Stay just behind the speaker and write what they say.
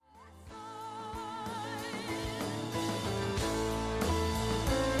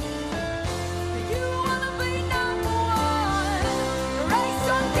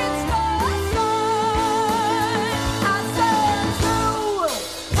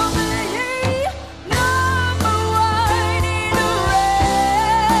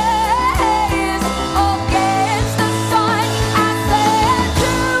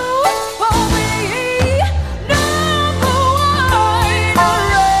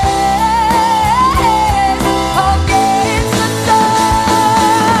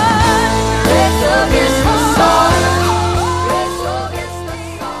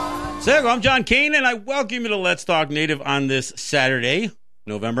Chicago, I'm John Kane, and I welcome you to Let's Talk Native on this Saturday,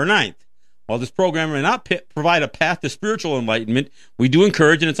 November 9th. While this program may not provide a path to spiritual enlightenment, we do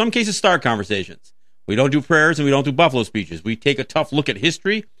encourage and in some cases start conversations. We don't do prayers and we don't do buffalo speeches. We take a tough look at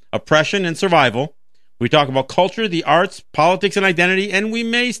history, oppression, and survival. We talk about culture, the arts, politics, and identity, and we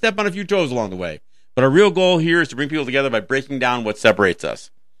may step on a few toes along the way. But our real goal here is to bring people together by breaking down what separates us.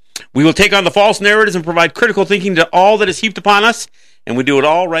 We will take on the false narratives and provide critical thinking to all that is heaped upon us, and we do it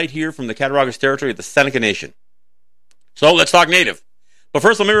all right here from the Cattaraugus territory of the Seneca Nation. So let's talk Native. But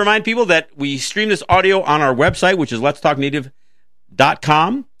first, let me remind people that we stream this audio on our website, which is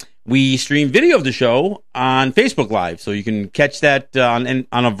letstalknative.com. We stream video of the show on Facebook Live, so you can catch that on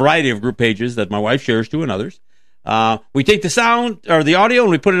a variety of group pages that my wife shares to and others. We take the sound or the audio and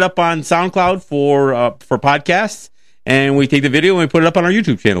we put it up on SoundCloud for podcasts, and we take the video and we put it up on our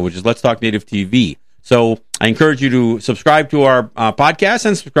YouTube channel, which is Let's Talk Native TV. So I encourage you to subscribe to our podcast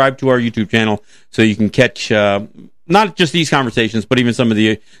and subscribe to our YouTube channel so you can catch not just these conversations, but even some of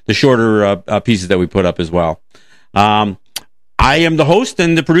the shorter pieces that we put up as well. I am the host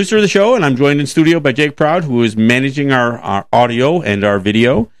and the producer of the show, and I'm joined in studio by Jake Proud, who is managing our audio and our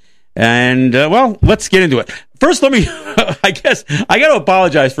video. And, well, let's get into it. First, let me, I guess, I got to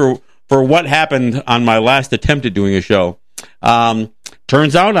apologize for what happened on my last attempt at doing a show.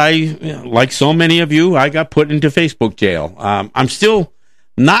 Turns out like so many of you, I got put into Facebook jail. I still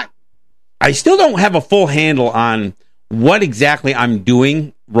don't have a full handle on what exactly I'm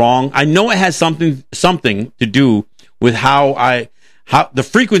doing wrong. I know it has something to do with how the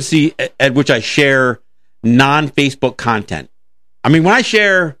frequency at which I share non-Facebook content. I mean, when I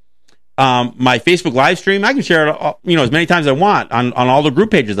share my Facebook live stream, I can share it, as many times as I want on all the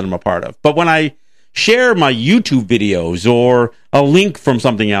group pages that I'm a part of. But when I share my YouTube videos or a link from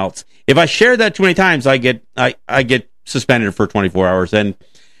something else, if I share that too many times, I get suspended for 24 hours. And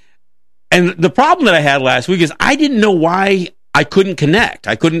the problem that I had last week is I didn't know why I couldn't connect.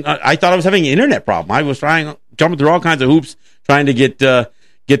 I thought I was having an internet problem. I was jumping through all kinds of hoops trying to get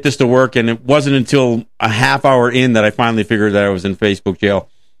this to work, and it wasn't until a half hour in that I finally figured that I was in Facebook jail.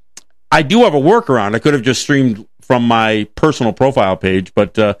 I do have a workaround. I could have just streamed from my personal profile page,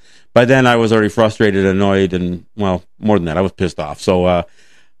 but by then I was already frustrated, annoyed, and, well, more than that, I was pissed off. So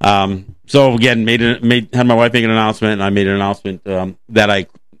again, had my wife make an announcement, and I made an announcement that I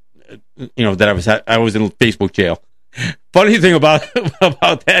was in Facebook jail. Funny thing about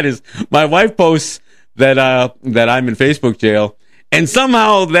that is my wife posts that I'm in Facebook jail, and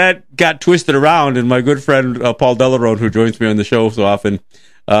somehow that got twisted around, and my good friend Paul Delarone, who joins me on the show so often,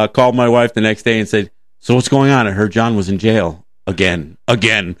 called my wife the next day and said, "So what's going on? I heard John was in jail again."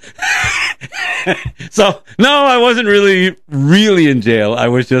 So no, I wasn't really in jail. I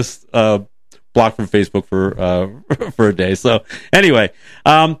was just blocked from Facebook for a day. So anyway,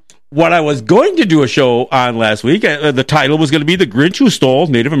 what I was going to do a show on last week, the title was going to be "The Grinch Who Stole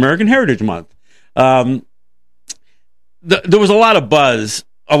Native American Heritage Month." There was a lot of buzz,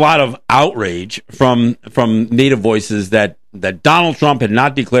 a lot of outrage from Native voices that Donald Trump had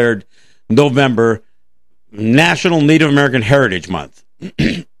not declared November National Native American Heritage Month.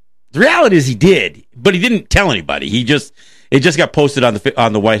 The reality is he did, but he didn't tell anybody. It just got posted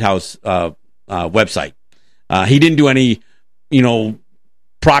on the White House website. He didn't do any,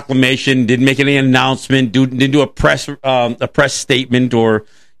 proclamation, didn't make any announcement, didn't do a press statement, or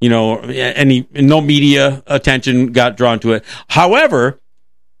no media attention got drawn to it. However,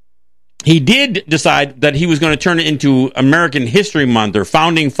 he did decide that he was going to turn it into American History Month, or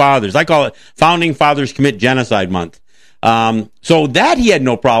Founding Fathers. I call it Founding Fathers Commit Genocide Month. So that he had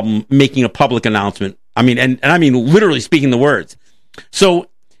no problem making a public announcement. I mean, and I mean literally speaking the words. So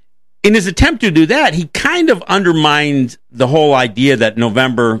in his attempt to do that, he kind of undermined the whole idea that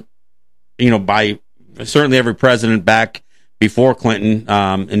November, by certainly every president back before Clinton,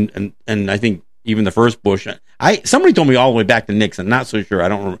 and I think even the first Bush. Somebody told me all the way back to Nixon. Not so sure. I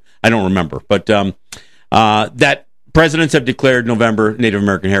don't remember. But that presidents have declared November Native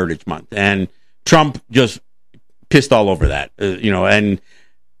American Heritage Month, and Trump just pissed all over that.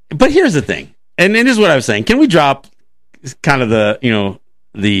 But here's the thing, and this is what I was saying. Can we drop kind of the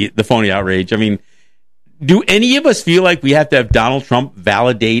phony outrage? I mean, do any of us feel like we have to have Donald Trump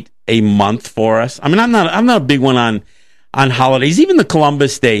validate a month for us? I mean, I'm not a big one on holidays, even the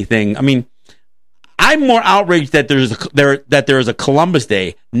Columbus Day thing. I mean, I'm more outraged that there is a Columbus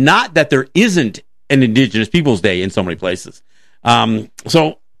Day, not that there isn't an Indigenous Peoples Day in so many places.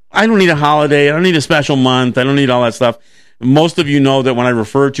 So I don't need a holiday. I don't need a special month. I don't need all that stuff. Most of you know that when I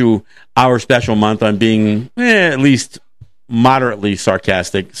refer to our special month, I'm being at least moderately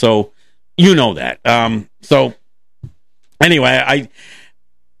sarcastic. So you know that. So anyway,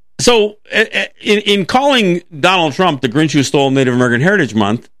 So, in calling Donald Trump the Grinch who stole Native American Heritage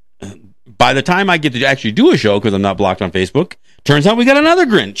Month, by the time I get to actually do a show, because I'm not blocked on Facebook, turns out we got another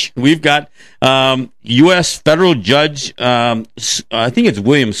Grinch. We've got U.S. federal judge, I think it's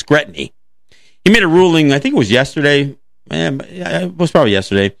William Scretany. He made a ruling, I think it was yesterday. It was probably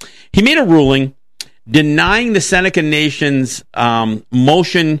yesterday. He made a ruling denying the Seneca Nation's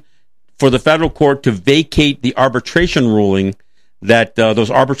motion for the federal court to vacate the arbitration ruling that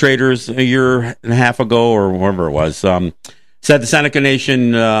those arbitrators a year and a half ago, or whatever it was, said the Seneca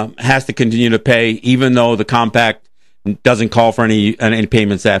Nation has to continue to pay, even though the compact doesn't call for any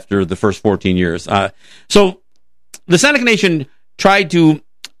payments after the first 14 years. So the Seneca Nation tried to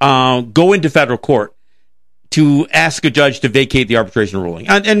go into federal court to ask a judge to vacate the arbitration ruling.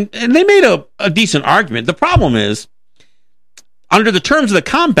 And they made a decent argument. The problem is, under the terms of the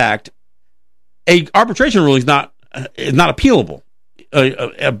compact, a arbitration ruling is not appealable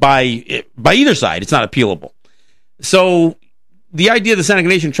by either side. It's not appealable. So the idea of the Seneca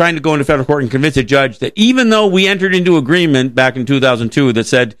Nation trying to go into federal court and convince a judge that even though we entered into agreement back in 2002 that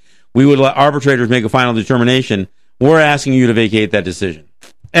said we would let arbitrators make a final determination, we're asking you to vacate that decision.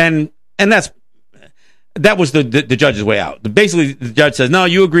 And that was the judge's way out. Basically, the judge says, no,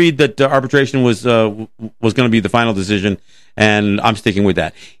 you agreed that arbitration was going to be the final decision, and I'm sticking with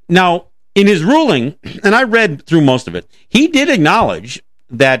that. Now, in his ruling, and I read through most of it, he did acknowledge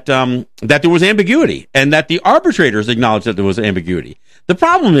that there was ambiguity, and that the arbitrators acknowledged that there was ambiguity. The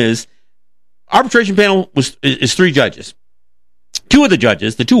problem is, arbitration panel is 3 judges. 2 of the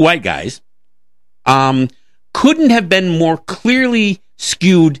judges, the 2 white guys, couldn't have been more clearly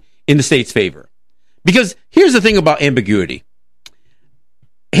skewed in the state's favor. Because here's the thing about ambiguity.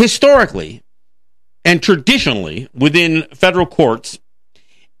 Historically and traditionally within federal courts,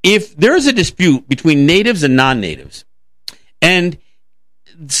 if there's a dispute between natives and non-natives, and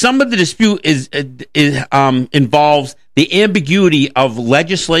some of the dispute involves the ambiguity of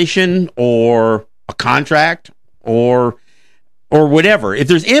legislation or a contract or whatever, if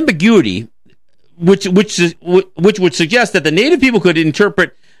there's ambiguity, which would suggest that the native people could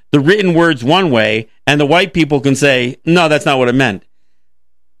interpret the written words one way, and the white people can say, no, that's not what it meant.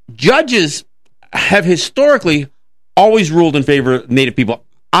 Judges have historically always ruled in favor of native people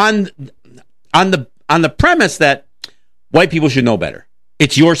on the premise that white people should know better.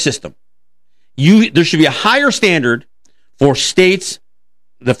 It's your system. There should be a higher standard for states,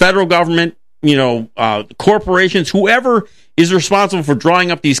 the federal government, corporations, whoever is responsible for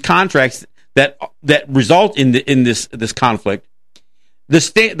drawing up these contracts that result in this conflict. There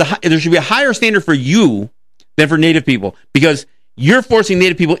should be a higher standard for you than for native people, because you're forcing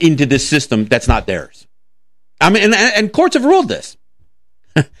native people into this system that's not theirs. I mean, and courts have ruled this,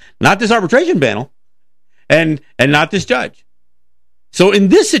 not this arbitration panel, and not this judge. So in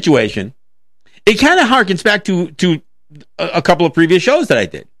this situation, it kind of harkens back to a couple of previous shows that I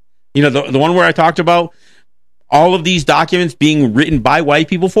did. The one where I talked about all of these documents being written by white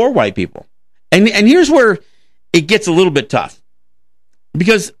people for white people. And here's where it gets a little bit tough.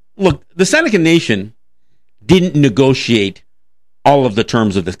 Because, look, the Seneca Nation didn't negotiate all of the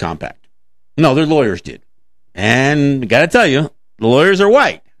terms of this compact. No, their lawyers did. And I got to tell you, the lawyers are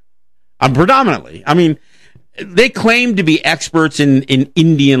white. Predominantly. I mean, they claim to be experts in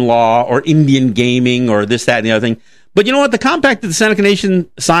Indian law or Indian gaming or this, that, and the other thing. But you know what? The compact that the Seneca Nation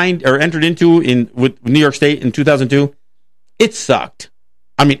signed or entered into with New York State in 2002, it sucked.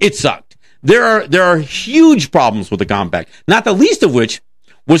 I mean, it sucked. There are huge problems with the compact, not the least of which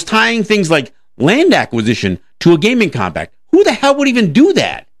was tying things like land acquisition to a gaming compact. Who the hell would even do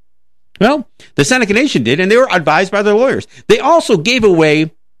that? Well, the Seneca Nation did, and they were advised by their lawyers. They also gave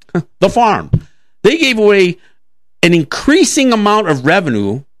away the farm. They gave away an increasing amount of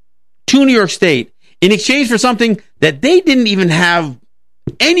revenue to New York State in exchange for something that they didn't even have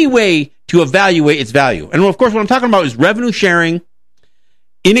any way to evaluate its value. And of course, what I'm talking about is revenue sharing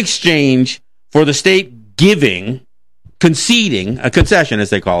in exchange for the state conceding, a concession as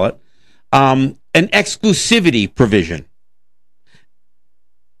they call it, an exclusivity provision.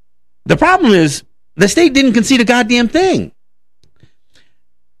 The problem is the state didn't concede a goddamn thing.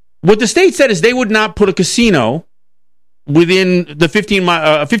 What the state said is they would not put a casino within the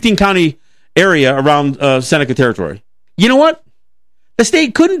 15 county area around Seneca territory. You know what? The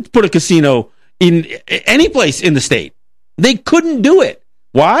state couldn't put a casino in any place in the state. They couldn't do it.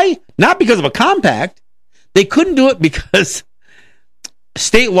 Why? Not because of a compact. They couldn't do it because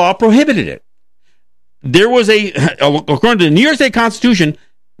state law prohibited it. There was according to the New York State Constitution,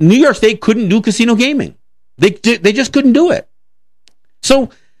 New York State couldn't do casino gaming. They just couldn't do it.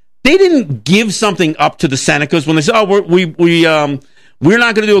 So they didn't give something up to the Senecas when they said, "Oh, we're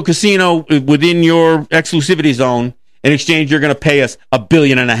not going to do a casino within your exclusivity zone. In exchange, you're going to pay us $1.5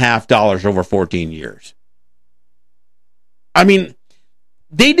 billion over 14 years. I mean,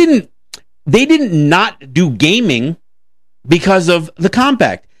 they didn't not do gaming because of the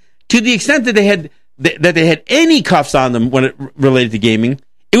compact. To the extent that they had any cuffs on them when it related to gaming,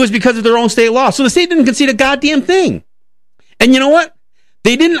 it was because of their own state law. So the state didn't concede a goddamn thing. And you know what?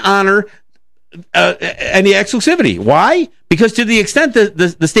 They didn't honor any exclusivity. Why? Because to the extent that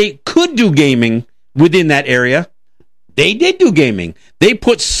the state could do gaming within that area, they did do gaming. They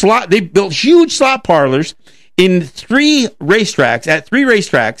built huge slot parlors in 3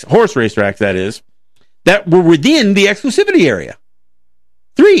 racetracks, horse racetracks, that is, that were within the exclusivity area.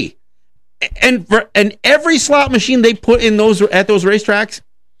 3. And every slot machine they put in at those racetracks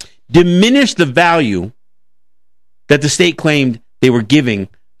diminished the value that the state claimed they were giving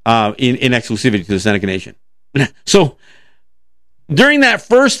in exclusivity to the Seneca Nation. So during that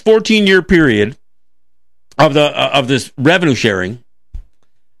first 14-year period of this revenue sharing,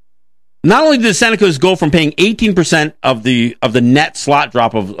 not only did the Senecas go from paying 18% of the net slot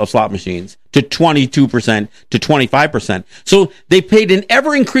drop of slot machines to 22% to 25%, so they paid an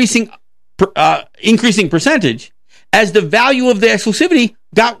ever increasing percentage as the value of the exclusivity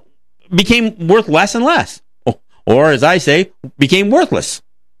became worth less and less, or as I say, became worthless.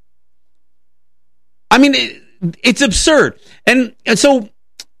 I mean, it's absurd, and so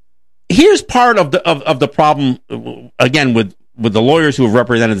here's part of the problem again with the lawyers who have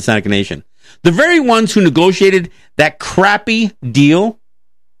represented the Seneca Nation. The very ones who negotiated that crappy deal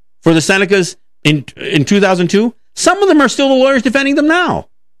for the Senecas in 2002, some of them are still the lawyers defending them now,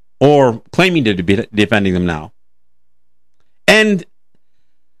 or claiming to be defending them now. And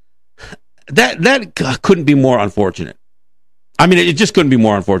that couldn't be more unfortunate. I mean, it just couldn't be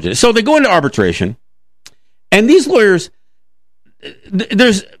more unfortunate. So they go into arbitration, and these lawyers,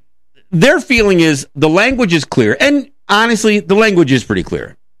 their feeling is the language is clear. And honestly, the language is pretty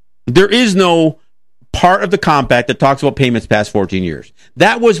clear. There is no part of the compact that talks about payments past 14 years.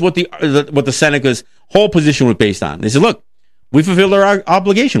 That was what the Seneca's whole position was based on. They said, look, we fulfilled our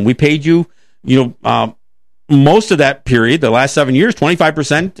obligation. We paid you, most of that period, the last 7 years,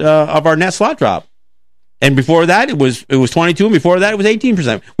 25% of our net slot drop. And before that, it was 22, and before that, it was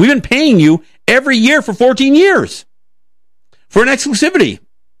 18%. We've been paying you every year for 14 years for an exclusivity.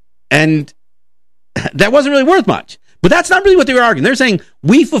 And that wasn't really worth much. But that's not really what they were arguing. They're saying,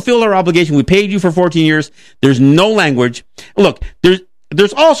 we fulfilled our obligation. We paid you for 14 years. There's no language. Look,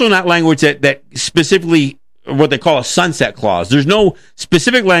 there's also not language that specifically what they call a sunset clause. There's no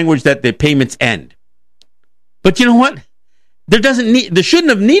specific language that the payments end. But you know what? There shouldn't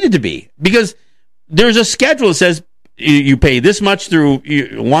have needed to be, because there's a schedule that says you pay this much through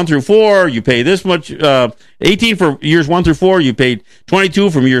 1 through 4, you pay this much, 18 for years 1 through 4, you paid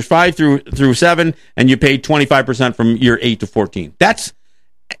 22 from years 5 through 7, and you paid 25% from year 8 to 14.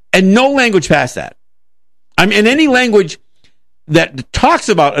 And no language past that. I mean, and any language that talks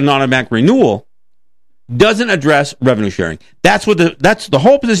about an automatic renewal doesn't address revenue sharing. That's the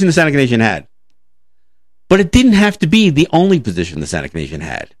whole position the Seneca Nation had. But it didn't have to be the only position the Seneca Nation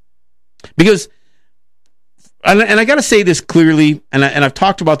had. Because, and I got to say this clearly, and I've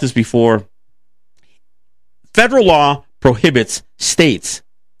talked about this before, federal law prohibits states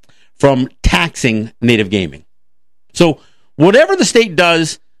from taxing native gaming. So whatever the state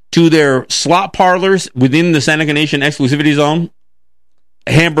does to their slot parlors within the Seneca Nation exclusivity zone,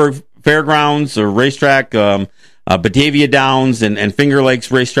 Hamburg Fairgrounds or racetrack, Batavia Downs and Finger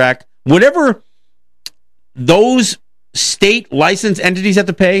Lakes racetrack, whatever those state licensed entities have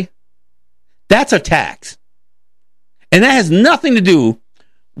to pay, that's a tax. And that has nothing to do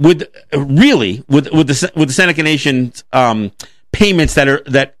with the Seneca Nation's payments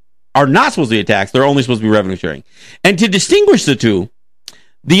that are not supposed to be a tax. They're only supposed to be revenue sharing. And to distinguish the two,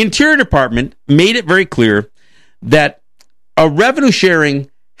 the Interior Department made it very clear that a revenue sharing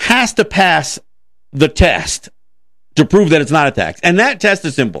has to pass the test to prove that it's not a tax. And that test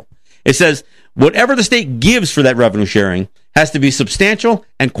is simple. It says whatever the state gives for that revenue sharing has to be substantial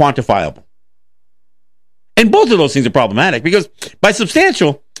and quantifiable. And both of those things are problematic, because by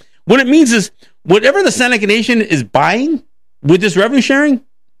substantial, what it means is whatever the Seneca Nation is buying with this revenue sharing,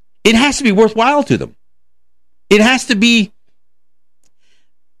 it has to be worthwhile to them. It actually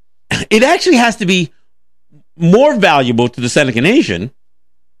has to be more valuable to the Seneca Nation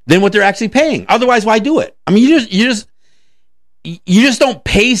than what they're actually paying. Otherwise, why do it? I mean, you just don't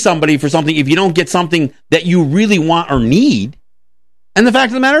pay somebody for something if you don't get something that you really want or need. And the fact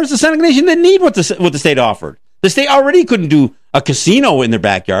of the matter is the Seneca Nation didn't need what the state offered. The state already couldn't do a casino in their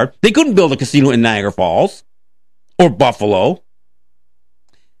backyard. They couldn't build a casino in Niagara Falls or Buffalo.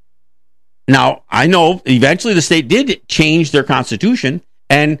 Now, I know eventually the state did change their constitution,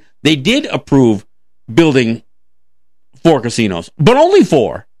 and they did approve building 4 casinos, but only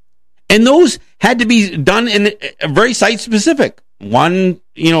 4. And those had to be done in a very site-specific. One,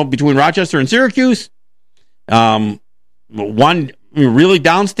 between Rochester and Syracuse. One really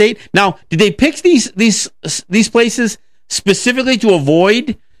downstate. Now, did they pick these places specifically to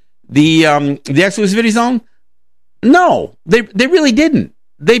avoid the exclusivity zone? No, they really didn't.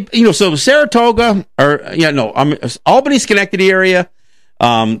 So Saratoga Albany, Schenectady area,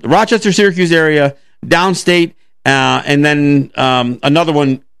 Rochester, Syracuse area, downstate, and then another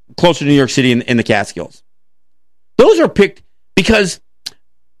one closer to New York City in the Catskills. Those are picked because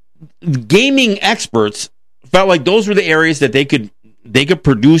gaming experts felt like those were the areas that they could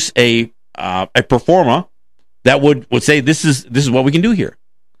produce a performa that would say this is what we can do here.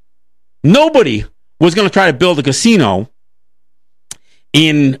 Nobody was going to try to build a casino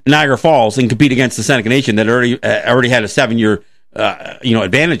in Niagara Falls and compete against the Seneca Nation that already had a 7-year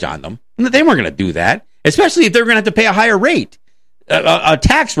advantage on them. They weren't going to do that, especially if they were going to have to pay a higher rate, a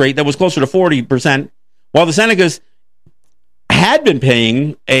tax rate that was closer to 40%, while the Senecas had been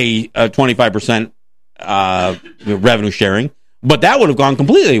paying a 25% revenue sharing, but that would have gone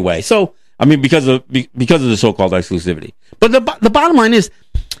completely away. So, because of the so-called exclusivity. But the bottom line is,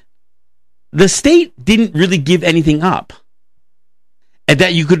 the state didn't really give anything up, and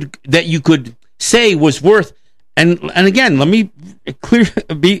that you could say was worth. And again, let me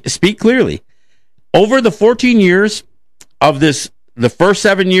speak clearly. Over the 14 years of this, the first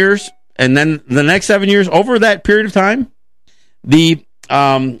 7 years, and then the next 7 years, over that period of time, the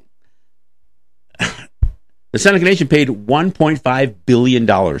Seneca Nation paid $1.5 billion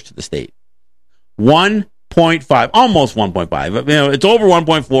to the state. 1.5, almost 1.5. It's over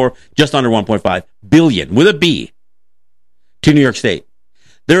 1.4, just under 1.5 billion with a B to New York State.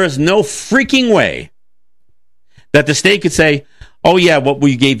 There is no freaking way that the state could say, "Oh yeah, what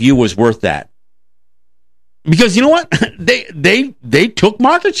we gave you was worth that," because you know what? they took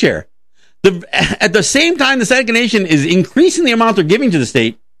market share. At the same time, the Seneca Nation is increasing the amount they're giving to the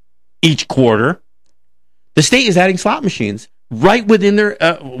state each quarter. The state is adding slot machines right within their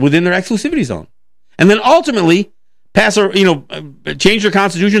exclusivity zone, and then ultimately change their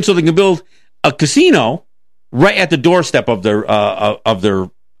constitution so they can build a casino right at the doorstep of their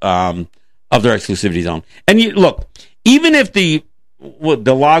exclusivity zone. And look, even if the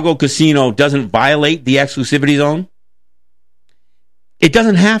Lago Casino doesn't violate the exclusivity zone, it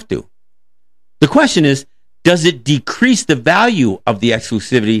doesn't have to. The question is, does it decrease the value of the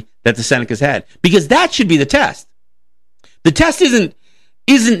exclusivity that the Senecas had? Because that should be the test. The test isn't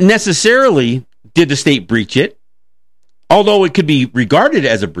necessarily did the state breach it, although it could be regarded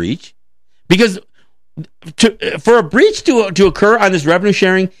as a breach, because for a breach to occur on this revenue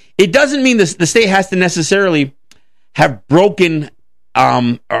sharing, it doesn't mean the state has to necessarily have broken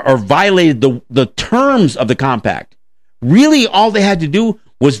or violated the terms of the compact. Really, all they had to do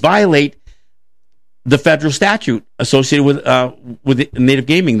was violate the federal statute associated with native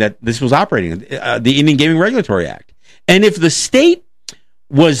gaming that this was operating, the Indian Gaming Regulatory Act. And if the state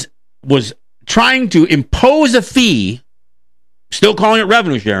was trying to impose a fee, still calling it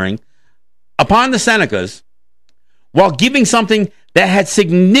revenue sharing, upon the Senecas, while giving something that had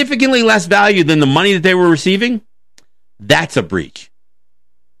significantly less value than the money that they were receiving, that's a breach.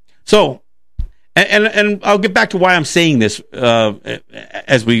 So, and I'll get back to why I'm saying this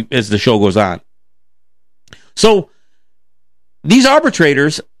as the show goes on. So, these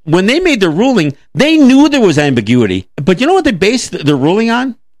arbitrators, when they made their ruling, they knew there was ambiguity. But you know what they based their ruling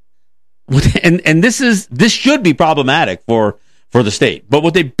on? And this should be problematic for the state. But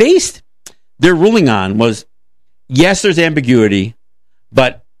what they based their ruling on was, yes, there's ambiguity,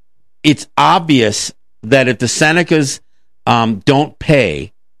 but it's obvious that if the Senecas don't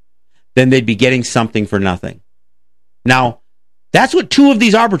pay, then they'd be getting something for nothing. Now, that's what 2 of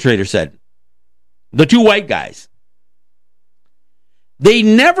these arbitrators said. The 2 white guys. They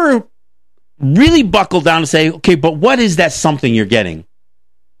never really buckled down to say, okay, but what is that something you're getting?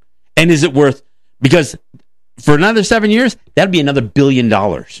 And is it worth, because for another 7 years, that'd be another $1 billion.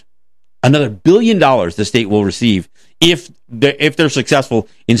 Another $1 billion the state will receive if they're successful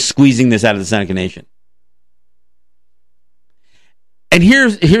in squeezing this out of the Seneca Nation. And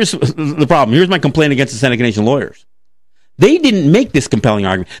here's the problem. Here's my complaint against the Seneca Nation lawyers. They didn't make this compelling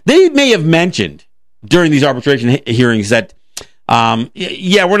argument. They may have mentioned during these arbitration hearings that,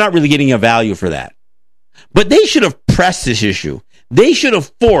 we're not really getting a value for that. But they should have pressed this issue. They should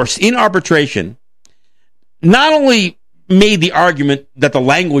have forced, in arbitration, not only made the argument that the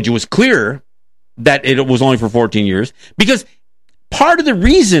language was clear, that it was only for 14 years, because part of the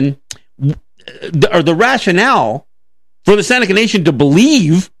reason the rationale for the Seneca Nation to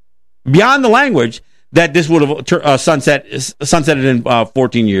believe, beyond the language, that this would have sunsetted in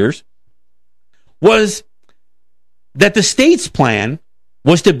 14 years, was that the state's plan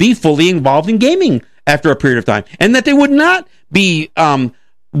was to be fully involved in gaming after a period of time, and that they would not be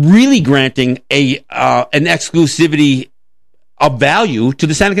really granting an exclusivity of value to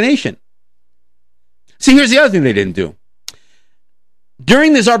the Seneca Nation. See, here's the other thing they didn't do.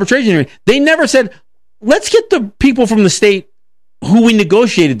 During this arbitration hearing, they never said, let's get the people from the state who we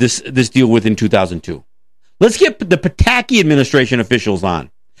negotiated this deal with in 2002. Let's get the Pataki administration officials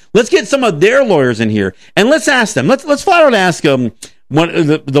on. Let's get some of their lawyers in here, and let's ask them. Let's flat out ask one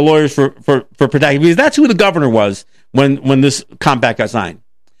of the lawyers for Pataki, because that's who the governor was when this compact got signed.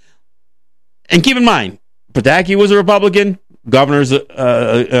 And keep in mind, Pataki was a Republican, governor's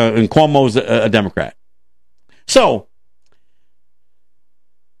and Cuomo's a Democrat. So,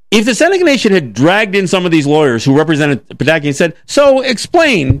 if the Seneca Nation had dragged in some of these lawyers who represented Pataki and said, so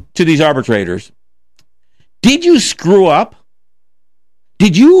explain to these arbitrators, did you screw up?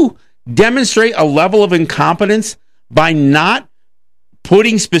 Did you demonstrate a level of incompetence by not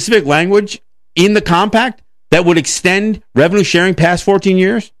putting specific language in the compact that would extend revenue sharing past 14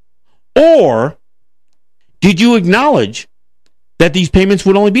 years? Or did you acknowledge that these payments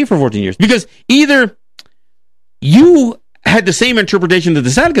would only be for 14 years? Because either you had the same interpretation that the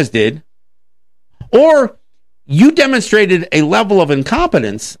Senecas did, or you demonstrated a level of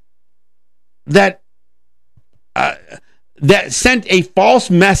incompetence that sent a false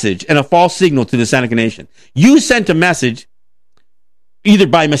message and a false signal to the Seneca Nation. You sent a message either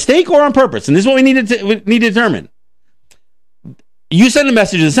by mistake or on purpose, and this is what we need to determine. You sent a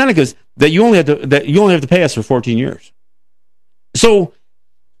message to the Senecas that you only have to pay us for 14 years. So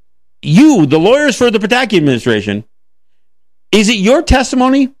you, the lawyers for the Pataki administration, is it your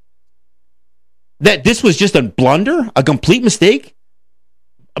testimony that this was just a blunder, a complete mistake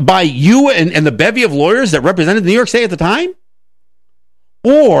by you and the bevy of lawyers that represented New York State at the time?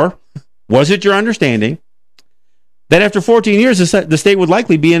 Or was it your understanding that after 14 years, the state would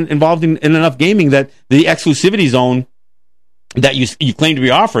likely be involved in enough gaming that the exclusivity zone that you claim to be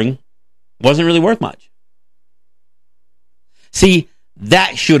offering wasn't really worth much? See,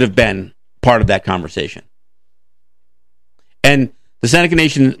 that should have been part of that conversation. And the Seneca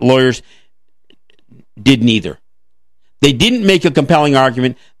Nation lawyers did neither. They didn't make a compelling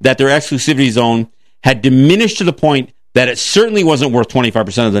argument that their exclusivity zone had diminished to the point that it certainly wasn't worth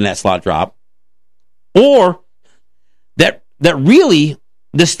 25% of the net slot drop, or that really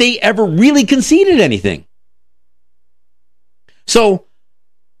the state ever really conceded anything. So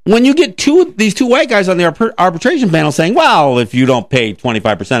when you get these two white guys on the arbitration panel saying, well, if you don't pay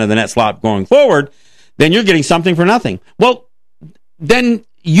 25% of the net slot going forward, then you're getting something for nothing. Well, then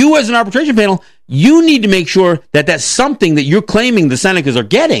you as an arbitration panel, you need to make sure that that something that you're claiming the Senecas are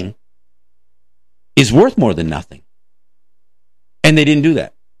getting is worth more than nothing. And they didn't do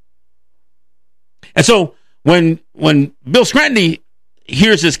that. And so when Bill Scranton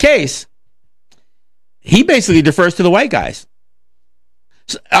hears this case, he basically defers to the white guys.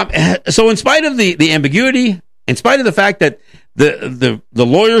 So in spite of the ambiguity, in spite of the fact that the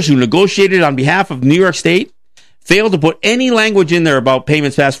lawyers who negotiated on behalf of New York State failed to put any language in there about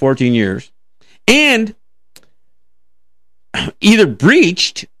payments past 14 years, and either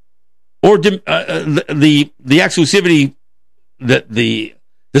breached or the exclusivity, the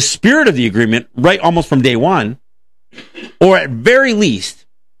spirit of the agreement right almost from day one, or at very least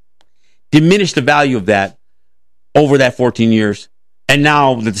diminished the value of that over that 14 years. And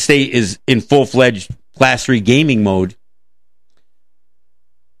now that the state is in full-fledged Class 3 gaming mode,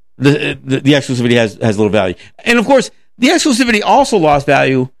 the exclusivity has little value. And of course, the exclusivity also lost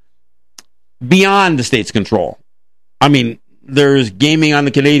value beyond the state's control. I mean, there's gaming on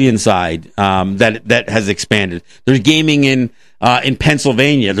the Canadian side that has expanded. There's gaming in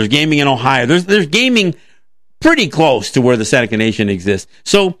Pennsylvania. There's gaming in Ohio. There's gaming pretty close to where the Seneca Nation exists.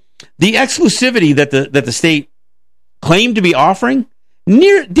 So the exclusivity that the state claimed to be offering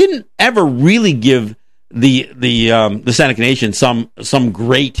didn't ever really give the Seneca Nation some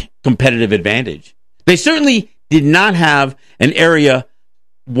great competitive advantage. They certainly did not have an area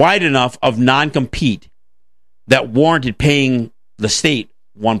wide enough of non-compete that warranted paying the state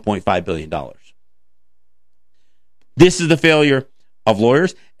 $1.5 billion. This is the failure of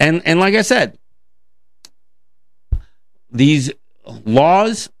lawyers. And like I said, these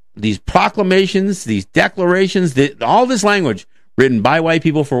laws, these proclamations, these declarations, all this language written by white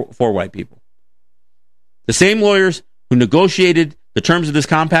people for white people. The same lawyers who negotiated the terms of this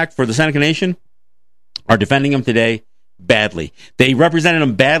compact for the Seneca Nation are defending them today badly. They represented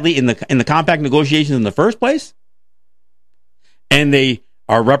them badly in the compact negotiations in the first place, and they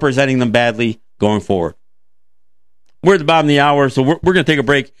are representing them badly going forward. We're at the bottom of the hour, so we're going to take a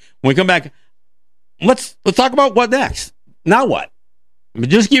break. When we come back, let's talk about what next. Now what? But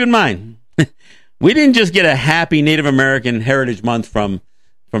just keep in mind, we didn't just get a happy Native American Heritage Month from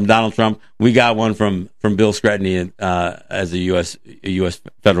Donald Trump. We got one from Bill Scretany as a U.S.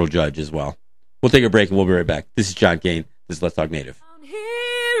 federal judge as well. We'll take a break and we'll be right back. This is John Kane. This is Let's Talk Native. Hero,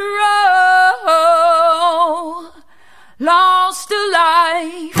 lost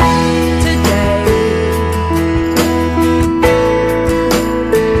alive today.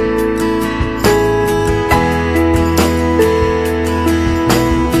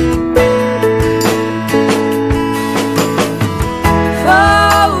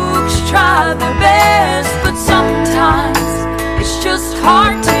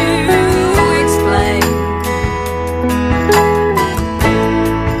 Hard to explain.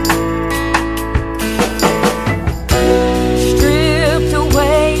 Stripped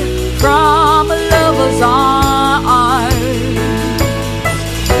away from a lover's arms,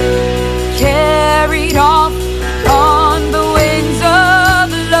 carried off on the wings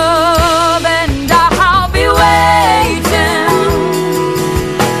of love, and I'll be waiting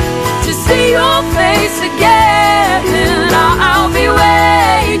to see your face again. I'll be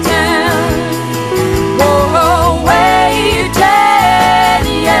waiting,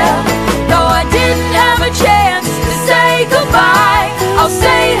 yeah. Though I didn't have a chance to say goodbye, I'll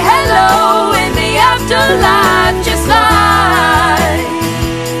say hello in the afterlife, just like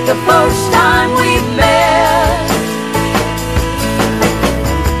the first time we met.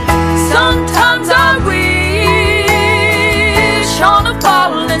 Sometimes I wish on a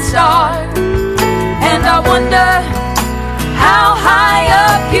falling star, and I wonder how high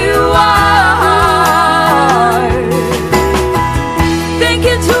up you are.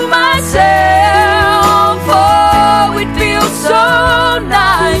 Thinking to myself, oh, it feels so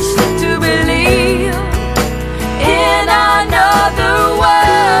nice to believe in another world.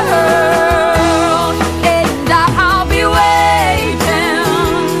 And I'll be waiting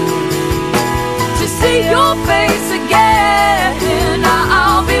to see your face again.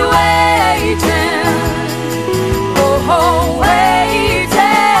 I'll be waiting. Oh, waiting,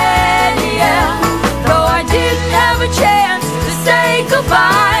 yeah. Though I didn't have a chance to say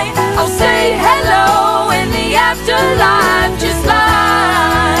goodbye, I'll say hello in the afterlife, just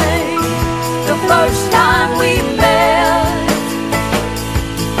like the first time we met.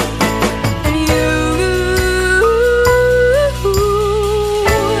 And you,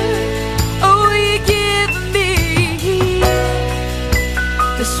 oh, you give me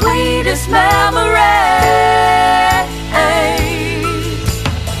the sweetest memory.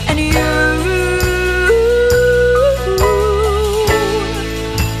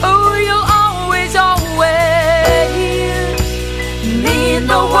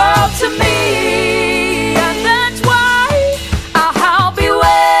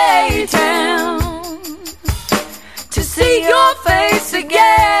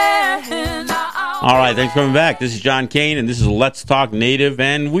 All right, thanks for coming back. This is John Kane, and this is Let's Talk Native,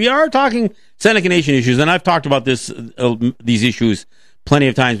 and we are talking Seneca Nation issues, and I've talked about these issues plenty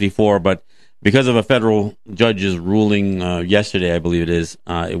of times before, but because of a federal judge's ruling yesterday, I believe it's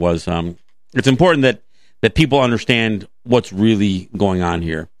important that people understand what's really going on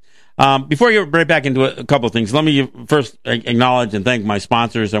here. Before I get right back into a couple of things, let me first acknowledge and thank my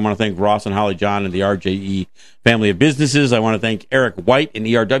sponsors. I want to thank Ross and Holly John and the RJE family of businesses. I want to thank Eric White and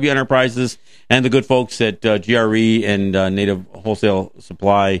ERW Enterprises and the good folks at GRE and Native Wholesale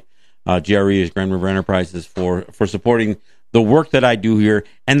Supply. GRE is Grand River Enterprises for supporting the work that I do here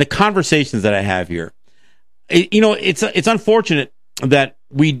and the conversations that I have here. It's unfortunate that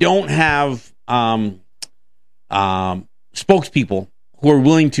we don't have spokespeople who are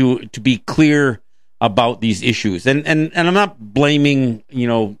willing to be clear about these issues. And I'm not blaming,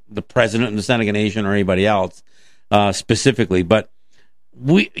 the president and the Seneca Nation or anybody else specifically, but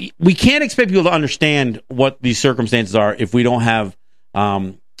we can't expect people to understand what these circumstances are if we don't have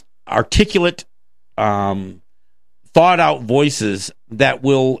articulate, thought out voices that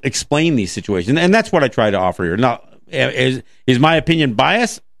will explain these situations. And that's what I try to offer here. Now, is my opinion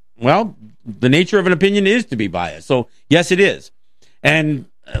biased? Well, the nature of an opinion is to be biased. So yes, it is. And,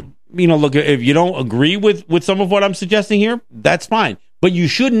 look, if you don't agree with some of what I'm suggesting here, that's fine. But you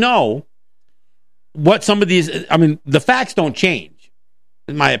should know what some of these, the facts don't change.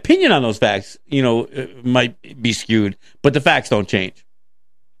 My opinion on those facts, might be skewed, but the facts don't change.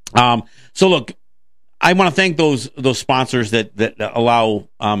 So look, I want to thank those sponsors that allow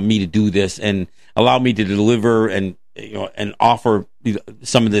me to do this and allow me to deliver and and offer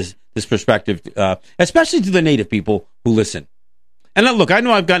some of this perspective, especially to the Native people who listen. And look, I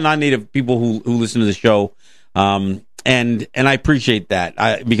know I've got non-Native people who listen to the show, and I appreciate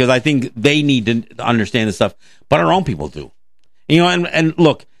that because I think they need to understand this stuff, but our own people do. And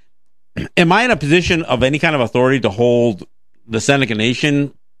look, am I in a position of any kind of authority to hold the Seneca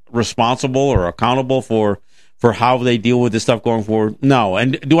Nation responsible or accountable for how they deal with this stuff going forward? No.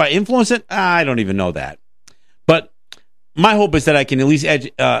 And do I influence it? I don't even know that. But my hope is that I can at least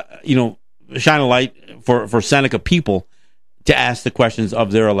shine a light for Seneca people to ask the questions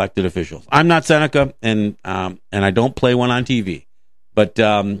of their elected officials. I'm not Seneca, and I don't play one on TV. But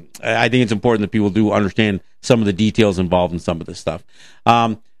I think it's important that people do understand some of the details involved in some of this stuff.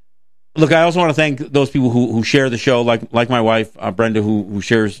 Look, I also want to thank those people who share the show, like my wife, Brenda, who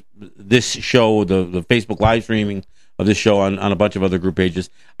shares this show, the Facebook live streaming of this show on a bunch of other group pages.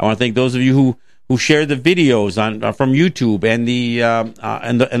 I want to thank those of you who share the videos from YouTube and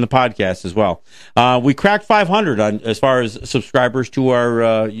the podcast as well. We cracked 500 as far as subscribers to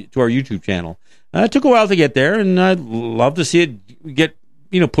our YouTube channel. It took a while to get there, and I'd love to see it get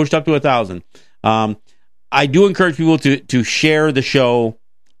pushed up to 1,000. I do encourage people to share the show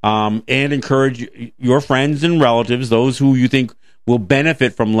and encourage your friends and relatives, those who you think will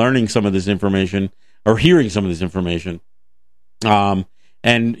benefit from learning some of this information or hearing some of this information. And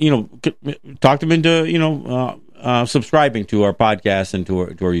talk them into subscribing to our podcast and to our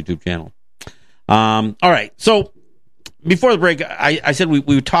YouTube channel. All right. So before the break, I said we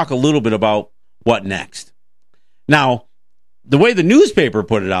would talk a little bit about what next. Now, the way the newspaper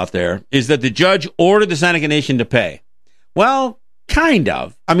put it out there is that the judge ordered the Seneca Nation to pay. Well, kind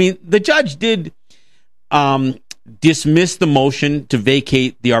of. I mean, the judge did dismiss the motion to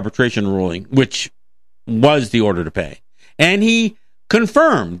vacate the arbitration ruling, which was the order to pay, and he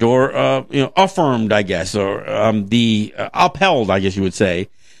confirmed or affirmed, I guess, or upheld, I guess you would say,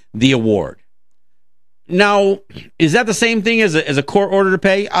 the award. Now, is that the same thing as a court order to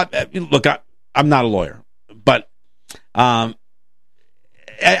pay? Look, I'm not a lawyer, but I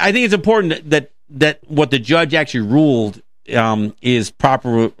think it's important that what the judge actually ruled is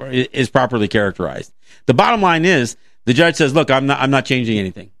properly characterized. The bottom line is the judge says, "Look, I'm not changing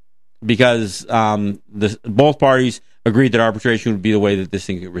anything because both parties agreed that arbitration would be the way that this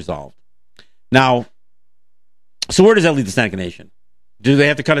thing get resolved." Now, so where does that leave the Seneca Nation? Do they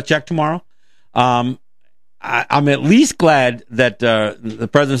have to cut a check tomorrow? I'm at least glad that the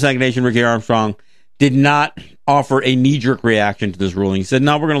president of Seneca Nation, Ricky Armstrong, did not offer a knee-jerk reaction to this ruling. He said,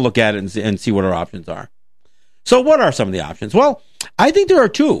 "No, we're going to look at it and see what our options are." So what are some of the options? Well, I think there are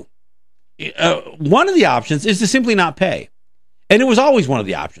two. One of the options is to simply not pay. And it was always one of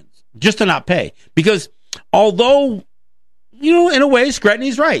the options, just to not pay. Because although, in a way,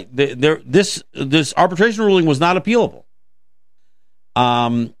 Scretany's right. This arbitration ruling was not appealable.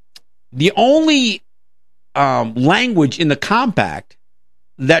 The only language in the compact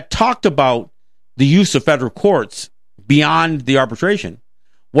that talked about the use of federal courts beyond the arbitration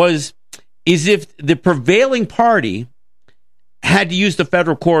is if the prevailing party had to use the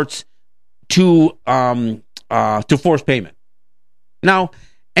federal courts to force payment. Now,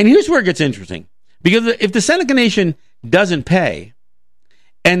 and here's where it gets interesting, because if the Seneca Nation doesn't pay,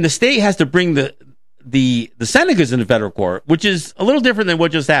 and the state has to bring the Senecas into federal court, which is a little different than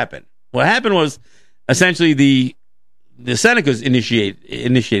what just happened. What happened was essentially the Senecas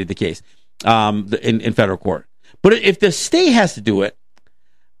initiated the case in federal court. But if the state has to do it,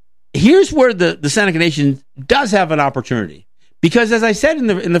 here's where the Seneca Nation does have an opportunity. Because as I said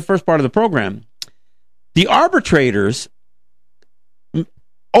in the first part of the program, the arbitrators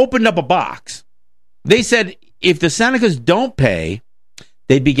opened up a box. They said if the Senecas don't pay,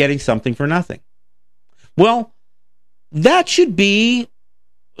 they'd be getting something for nothing. Well, that should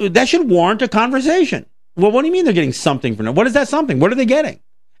warrant a conversation. Well, what do you mean they're getting something for nothing? What is that something? What are they getting?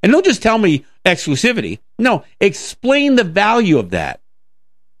 And don't just tell me exclusivity. No, explain the value of that.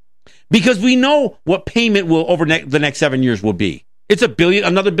 Because we know what payment will over the next 7 years will be. It's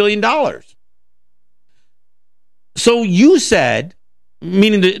another $1 billion. So you said,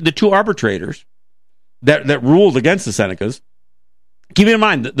 meaning the two arbitrators that ruled against the Senecas, keep in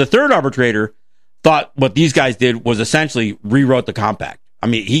mind, the third arbitrator thought what these guys did was essentially rewrote the compact. I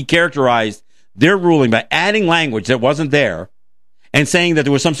mean, he characterized their ruling by adding language that wasn't there and saying that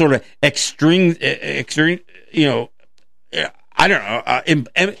there was some sort of extreme, I don't know,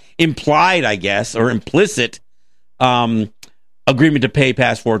 implied, I guess, or implicit agreement to pay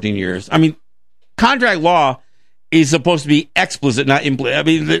past 14 years. I mean, contract law is supposed to be explicit, not implicit. I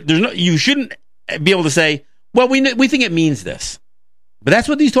mean, you shouldn't be able to say, well, we think it means this. But that's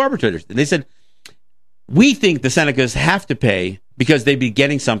what these two arbitrators did. They said, we think the Senecas have to pay because they'd be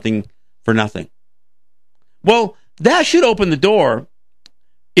getting something for nothing. Well, that should open the door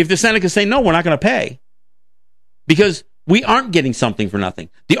if the Senecas say, no, we're not going to pay because we aren't getting something for nothing.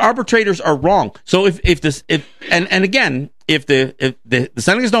 The arbitrators are wrong. So if the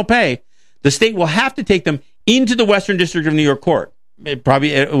Senecas don't pay, the state will have to take them into the Western District of New York Court.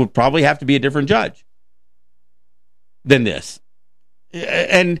 It would probably have to be a different judge than this.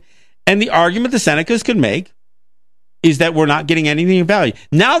 And the argument the Senecas could make is that we're not getting anything of value.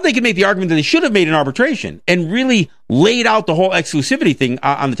 Now they can make the argument that they should have made an arbitration and really laid out the whole exclusivity thing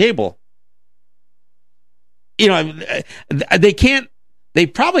on the table. You know, they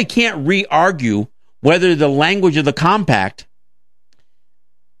probably can't re-argue whether the language of the compact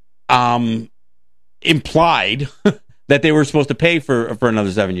implied that they were supposed to pay for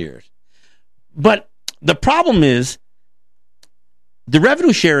another 7 years. But the problem is the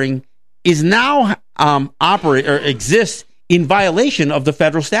revenue sharing is now exists in violation of the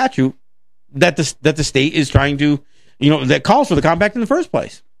federal statute that the state is trying to, that calls for the compact in the first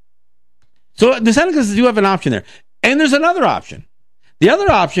place. So the Senecas do have an option there. And there's another option. The other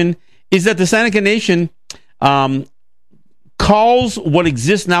option is that the Seneca Nation calls what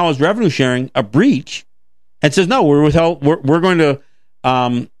exists now as revenue sharing a breach and says, no, we're going to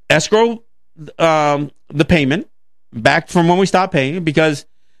escrow the payment back from when we stopped paying because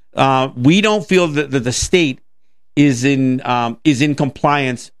we don't feel that the state is in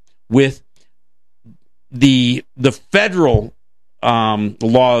compliance with the federal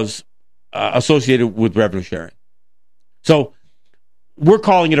laws associated with revenue sharing. So we're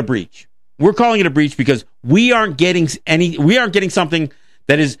calling it a breach. We're calling it a breach because we aren't getting something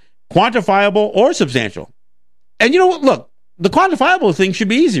that is quantifiable or substantial. And you know what? Look, the quantifiable thing should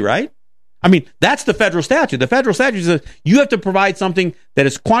be easy, right? I mean, that's the federal statute. The federal statute says you have to provide something that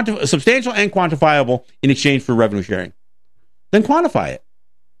is substantial and quantifiable in exchange for revenue sharing. Then quantify it.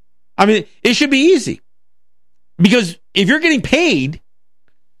 I mean, it should be easy. Because if you're getting paid,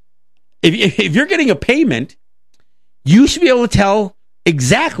 if you're getting a payment, you should be able to tell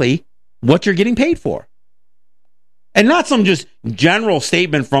exactly what you're getting paid for. And not some just general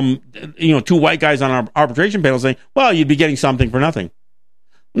statement from, two white guys on our arbitration panel saying, well, you'd be getting something for nothing.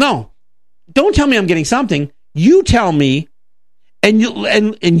 No. Don't tell me I'm getting something. You tell me, and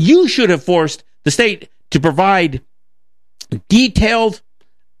you should have forced the state to provide detailed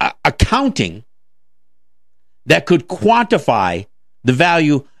accounting that could quantify the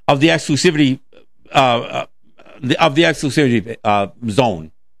value of the exclusivity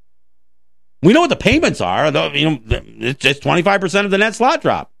zone. We know what the payments are. It's just 25% of the net slot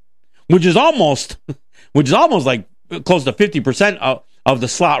drop, which is almost like close to 50% of the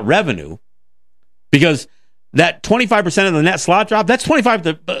slot revenue. Because that 25% of the net slot drop, that's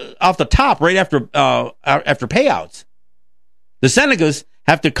 25 off the top right after payouts. The Senecas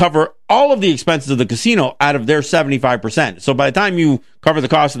have to cover all of the expenses of the casino out of their 75%. So by the time you cover the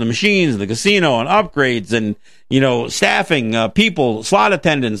cost of the machines, the casino, and upgrades, and staffing, people, slot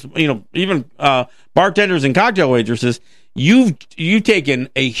attendants, even bartenders and cocktail waitresses, you've taken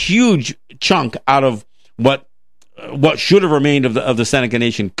a huge chunk out of what should have remained of the Seneca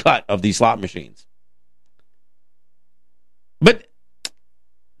Nation cut of these slot machines. But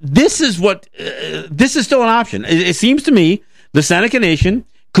this is still an option. It seems to me the Seneca Nation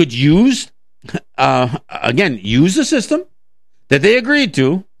could use the system that they agreed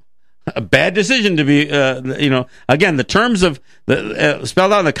to. A bad decision to be, again, the terms of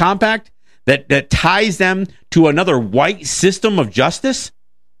spelled out in the compact that ties them to another white system of justice,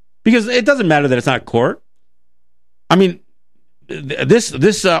 because it doesn't matter that it's not court. I mean,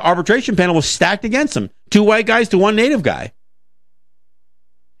 this arbitration panel was stacked against them. 2 white guys to 1 native guy.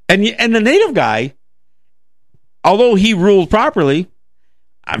 And the native guy, although he ruled properly,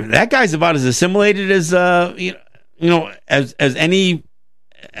 I mean, that guy's about as assimilated as as any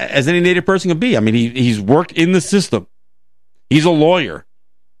native person can be. I mean, he's worked in the system. He's a lawyer.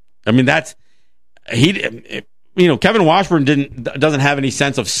 I mean, Kevin Washburn doesn't have any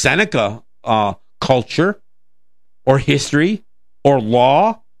sense of Seneca culture or history or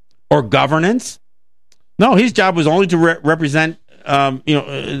law or governance. No, his job was only to represent.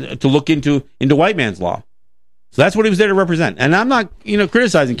 To look into white man's law. So that's what he was there to represent. And I'm not,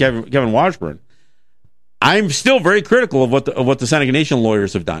 criticizing Kevin Washburn. I'm still very critical of what the Seneca Nation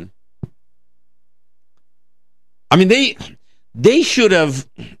lawyers have done. I mean, they should have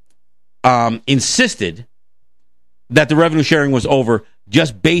insisted that the revenue sharing was over,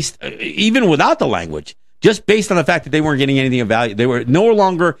 just based, even without the language, just based on the fact that they weren't getting anything of value. They were no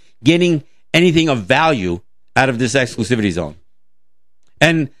longer getting anything of value out of this exclusivity zone.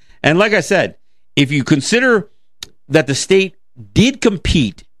 And like I said, if you consider that the state did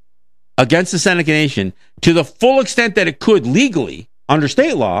compete against the Seneca Nation to the full extent that it could legally under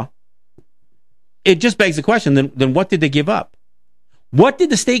state law, it just begs the question, then what did they give up? What did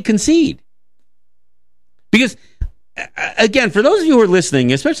the state concede? Because, again, for those of you who are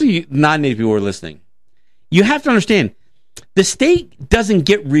listening, especially non-native people who are listening, you have to understand, the state doesn't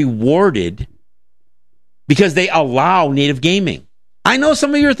get rewarded because they allow native gaming. I know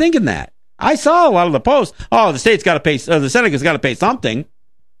some of you are thinking that. I saw a lot of the posts. Oh, the state's got to pay, the Senecas got to pay something.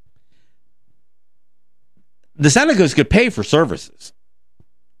 The Senecas could pay for services.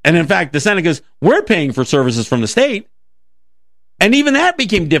 And in fact, the Senecas were paying for services from the state. And even that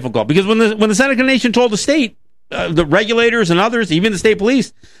became difficult because when the Seneca Nation told the state, the regulators and others, even the state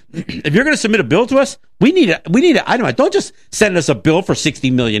police, if you're going to submit a bill to us, we need a, I don't just send us a bill for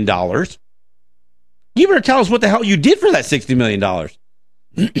 $60 million. You better tell us what the hell you did for that $60 million.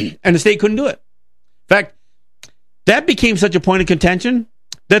 And the state couldn't do it. In fact, that became such a point of contention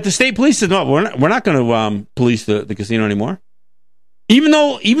that the state police said, no, we're not going to police the casino anymore. Even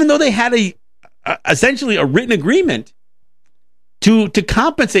though they had essentially a written agreement to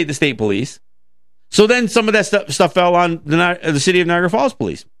compensate the state police. So then some of that stuff fell on the city of Niagara Falls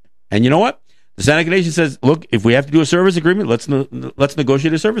police. And you know what? The Seneca Nation says, look, if we have to do a service agreement, let's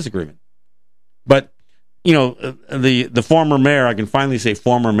negotiate a service agreement. But, you know, the former mayor, I can finally say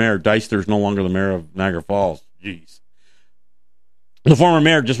former mayor, Deister's no longer the mayor of Niagara Falls. Jeez. The former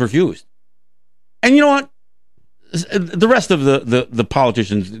mayor just refused. And you know what? The rest of the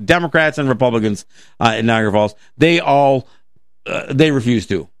politicians, Democrats and Republicans in Niagara Falls, they refused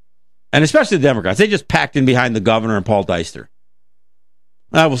to. And especially the Democrats. They just packed in behind the governor and Paul Deister.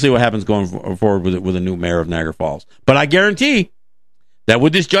 We'll see what happens going forward with a new mayor of Niagara Falls. But I guarantee that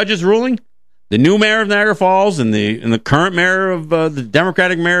with this judge's ruling, the new mayor of Niagara Falls and the current mayor of the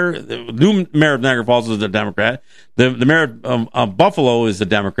Democratic mayor, the new mayor of Niagara Falls is a Democrat. The mayor of Buffalo is a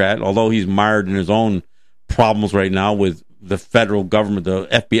Democrat, although he's mired in his own problems right now with the federal government, the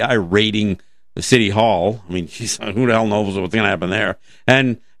FBI raiding the city hall. I mean, who the hell knows what's going to happen there?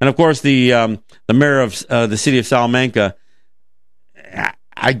 And of course the mayor of the city of Salamanca,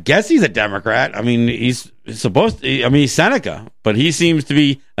 I guess he's a Democrat. I mean, he's supposed to. I mean, he's Seneca, but he seems to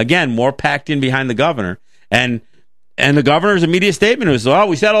be again more packed in behind the governor. And the governor's immediate statement was, "Oh,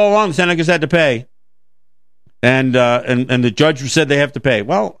 we said all along the Senecas had to pay," and the judge said they have to pay.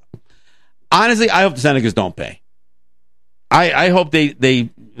 Well, honestly, I hope the Senecas don't pay. I hope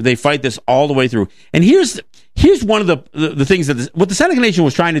they fight this all the way through. And here's one of the things that what the Seneca Nation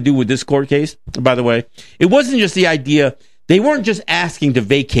was trying to do with this court case. By the way, it wasn't just the idea. They weren't just asking to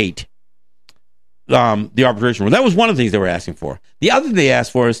vacate the arbitration rule. That was one of the things they were asking for. The other thing they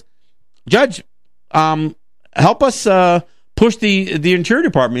asked for is, Judge, help us push the Interior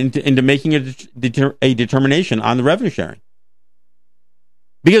Department into making a determination on the revenue sharing.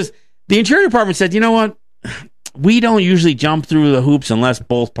 Because the Interior Department said, you know what? We don't usually jump through the hoops unless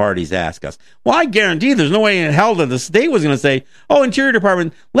both parties ask us. Well, I guarantee there's no way in hell that the state was going to say, "Oh, Interior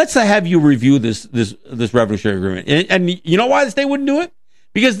Department, let's have you review this revenue sharing agreement." And you know why the state wouldn't do it?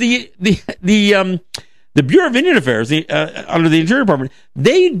 Because the Bureau of Indian Affairs under the Interior Department,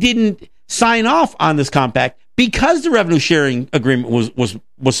 they didn't sign off on this compact because the revenue sharing agreement was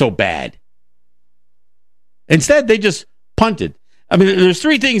so bad. Instead, they just punted. I mean, there's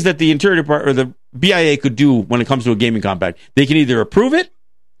three things that the Interior Department or the BIA could do when it comes to a gaming compact. They can either approve it,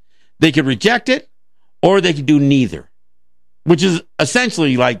 they could reject it, or they could do neither, which is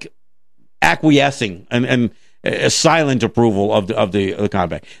essentially like acquiescing and a silent approval of the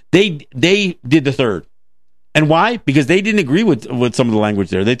compact. They did the third. And why? Because they didn't agree with some of the language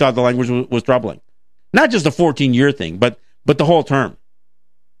there. They thought the language was troubling. Not just a 14-year thing, but the whole term.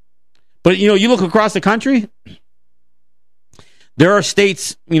 But, you know, you look across the country, there are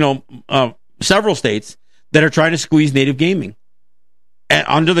states, several states that are trying to squeeze native gaming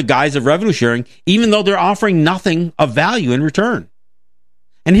under the guise of revenue sharing, even though they're offering nothing of value in return.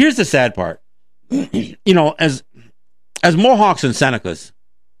 And here's the sad part. As Mohawks and Senecas,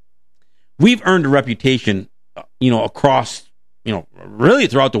 we've earned a reputation, across, really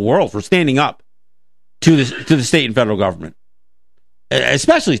throughout the world for standing up to the state and federal government,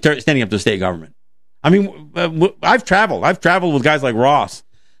 especially standing up to the state government. I mean, I've traveled with guys like Ross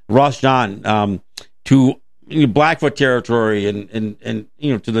John, to Blackfoot territory and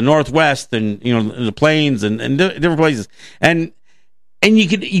to the Northwest and the Plains and different places, and you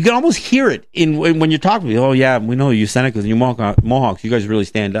can almost hear it when you're talking to me. Oh yeah, we know you Senecas and you Mohawks. You guys really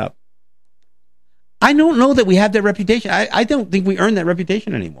stand up. I don't know that we have that reputation. I don't think we earn that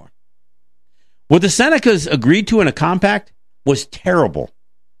reputation anymore. What the Senecas agreed to in a compact was terrible,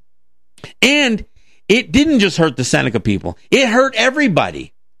 and it didn't just hurt the Seneca people. It hurt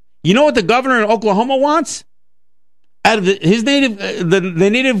everybody. You know what the governor in Oklahoma wants? Out of his native, the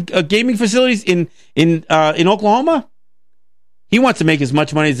native gaming facilities in Oklahoma? He wants to make as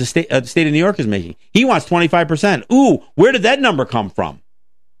much money as the state of New York is making. He wants 25%. Ooh, where did that number come from?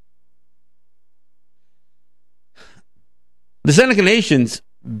 The Seneca Nation's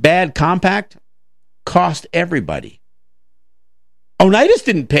bad compact cost everybody. Oneida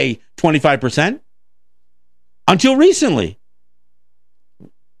didn't pay 25% until recently.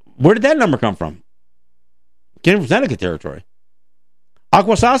 Where did that number come from? Came from Seneca territory.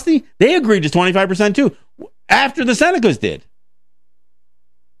 Akwesasne, they agreed to 25% too, after the Senecas did.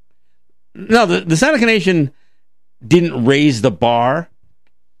 No, the Seneca Nation didn't raise the bar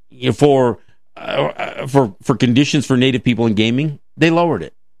for conditions for Native people in gaming. They lowered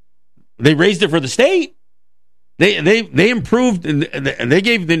it. They raised it for the state. They improved, and they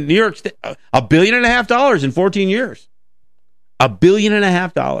gave the New York State $1.5 billion in 14 years. $1.5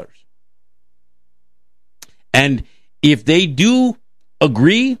 billion. And if they do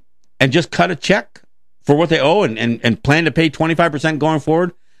agree and just cut a check for what they owe and plan to pay 25% going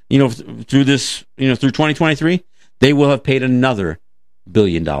forward, through this, through 2023, they will have paid another $1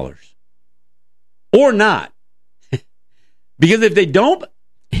 billion. Or not. Because if they don't,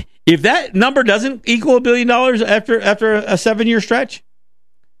 if that number doesn't equal $1 billion after a 7-year stretch,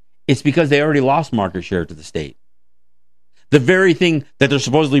 it's because they already lost market share to the state. The very thing that they're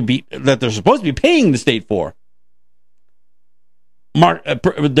supposed to be paying the state for.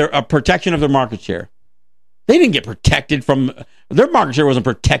 A protection of their market share. They didn't get protected from, their market share wasn't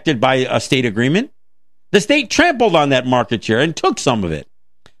protected by a state agreement. The state trampled on that market share and took some of it.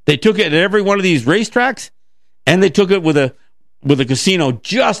 They took it at every one of these racetracks, and they took it with a casino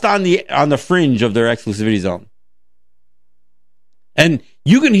just on the fringe of their exclusivity zone. And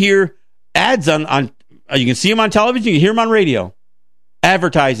you can hear ads on you can see them on television, you can hear them on radio,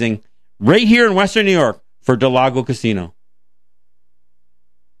 advertising right here in Western New York for Del Lago Casino.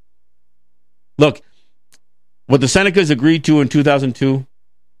 Look, what the Senecas agreed to in 2002,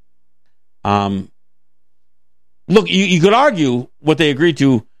 look, you could argue what they agreed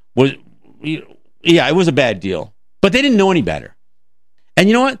to was, it was a bad deal. But they didn't know any better. And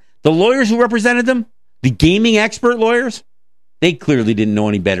you know what? The lawyers who represented them, the gaming expert lawyers, they clearly didn't know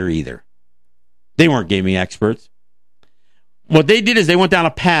any better either. They weren't gaming experts. What they did is they went down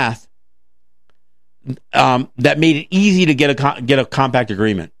a path that made it easy to get a compact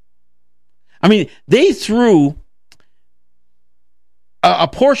agreement. I mean, they threw a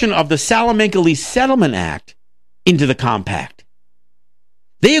portion of the Salamanca Lease Settlement Act into the compact.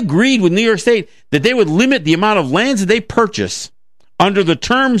 They agreed with New York State that they would limit the amount of lands that they purchase under the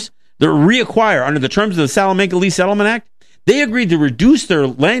terms that reacquire under the terms of the Salamanca Lease Settlement Act. They agreed to reduce their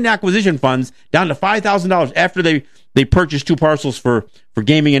land acquisition funds down to $5,000 after they purchased 2 parcels for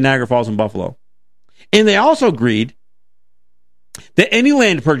gaming in Niagara Falls and Buffalo. And they also agreed that any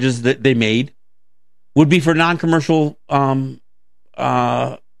land purchase that they made would be for non-commercial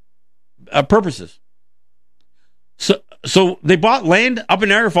purposes. So they bought land up in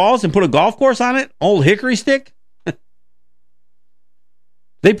Niagara Falls and put a golf course on it, Old Hickory Stick.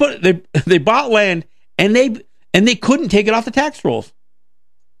 They bought land and they couldn't take it off the tax rolls.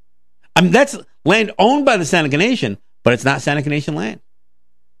 I mean, that's land owned by the Seneca Nation, but it's not Seneca Nation land.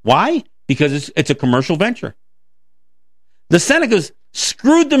 Why? Because it's a commercial venture. The Senecas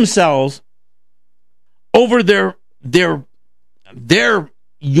screwed themselves over their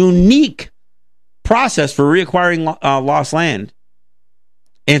unique process for reacquiring lost land,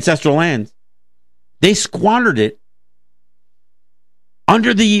 ancestral lands. They squandered it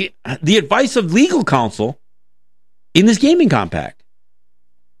under the advice of legal counsel in this gaming compact.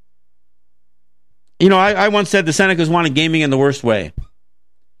 I once said the Senecas wanted gaming in the worst way,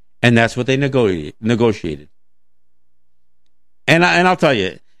 and that's what they negotiated. And I'll tell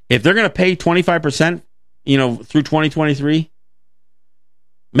you, if they're going to pay 25%, through 2023.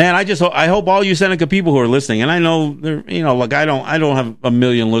 Man, I hope all you Seneca people who are listening, and I know I don't have a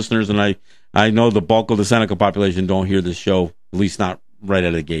million listeners, and I know the bulk of the Seneca population don't hear this show, at least not right out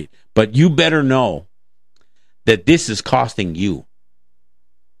of the gate. But you better know that this is costing you.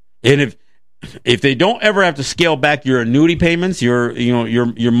 And if they don't ever have to scale back your annuity payments,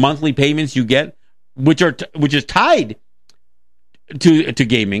 your monthly payments you get, which is tied to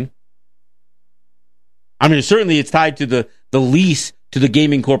gaming. I mean, certainly it's tied to the lease to the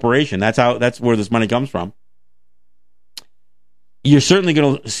gaming corporation. That's where this money comes from. You're certainly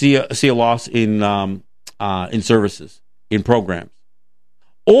going to see a loss in services, in programs,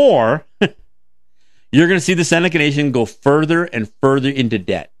 or you're going to see the Seneca Nation go further and further into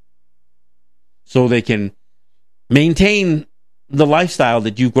debt. so they can maintain the lifestyle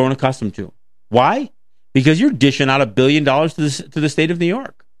that you've grown accustomed to. Why? Because you're dishing out $1 billion to the state of New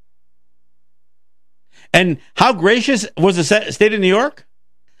York. And how gracious was the state of New York?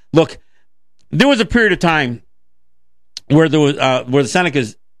 Look, there was a period of time where the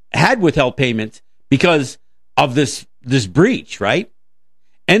Senecas had withheld payments because of this breach, right?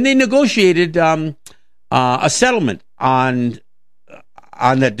 And they negotiated a settlement on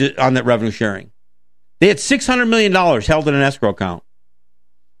that revenue sharing. They had $600 million held in an escrow account,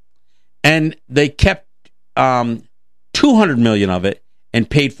 and they kept $200 million of it and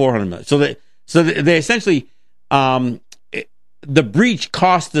paid $400 million. So they essentially the breach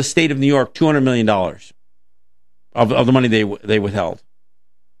cost the state of New York $200 million of the money they withheld.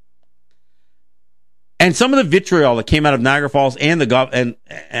 And some of the vitriol that came out of Niagara Falls and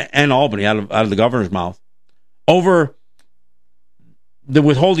and Albany out of the governor's mouth over the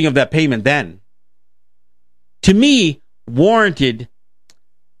withholding of that payment then, to me, warranted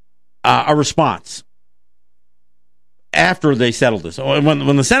a response after they settled this. When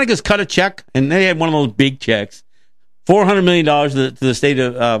the Senecas cut a check, and they had one of those big checks, $400 million to the state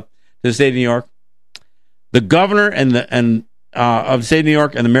of New York, the governor of the state of New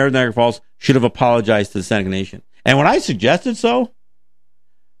York and the mayor of Niagara Falls should have apologized to the Seneca Nation. And when I suggested so,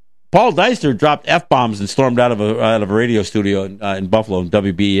 Paul Deister dropped F-bombs and stormed out of a radio studio in Buffalo,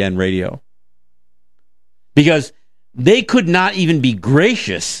 WBEN radio, because they could not even be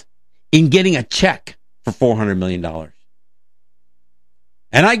gracious in getting a check for $400 million.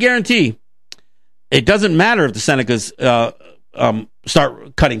 And I guarantee it doesn't matter if the Senecas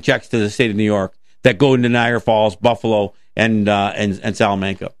start cutting checks to the state of New York that go into Niagara Falls, Buffalo, and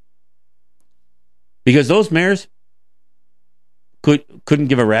Salamanca, because those mayors couldn't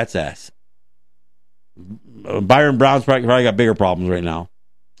give a rat's ass. Byron Brown's probably got bigger problems right now,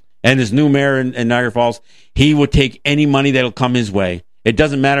 and his new mayor in Niagara Falls, he would take any money that'll come his way. It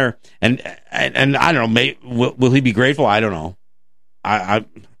doesn't matter, and I don't know. Will he be grateful? I don't know.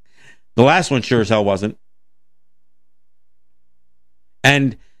 The last one sure as hell wasn't.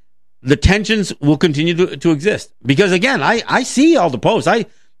 And the tensions will continue to exist because, again, I see all the posts.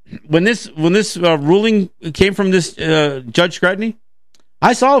 When this ruling came from this Judge Scrutiny,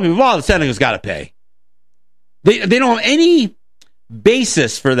 I saw people. Well, the Seneca's got to pay. They don't have any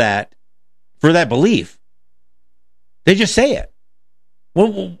basis for that belief. They just say it.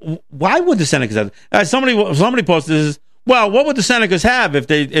 Well, why would the Senecas have? Somebody posted this. Well, what would the Senecas have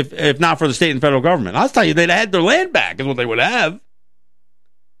if not for the state and federal government? I'll tell you, they'd had their land back. Is what they would have.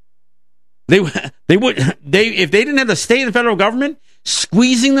 If they didn't have the state and federal government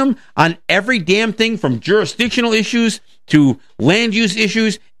squeezing them on every damn thing from jurisdictional issues to land use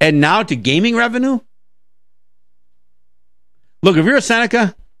issues and now to gaming revenue. Look, if you're a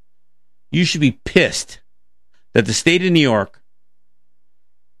Seneca, you should be pissed that the state of New York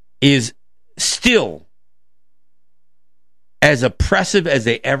is still as oppressive as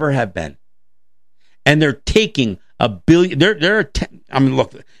they ever have been. And they're taking $1 billion.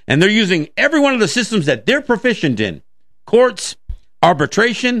 Look, and they're using every one of the systems that they're proficient in. Courts,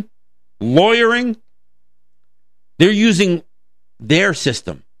 arbitration, lawyering. They're using their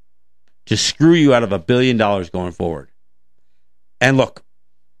system to screw you out of $1 billion going forward. And look,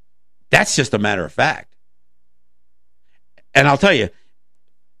 that's just a matter of fact. And I'll tell you,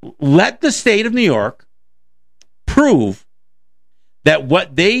 let the state of New York prove that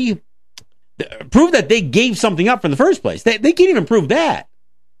they gave something up in the first place. They can't even prove that.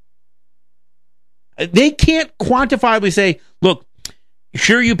 They can't quantifiably say, look,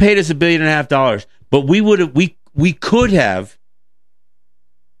 sure, you paid us $1.5 billion, but we could have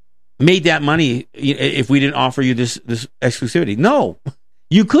made that money if we didn't offer you this exclusivity. No,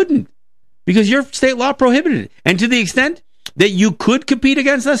 you couldn't, because your state law prohibited it. And to the extent that you could compete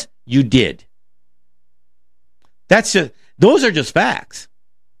against us, you did. Those are just facts.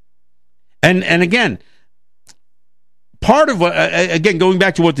 And again, part of what, again, going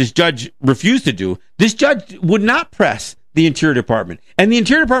back to what this judge refused to do, this judge would not press the Interior Department, and the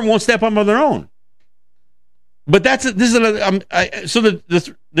Interior Department won't step up on their own. But so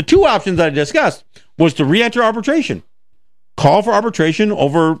the two options I discussed was to re-enter arbitration, call for arbitration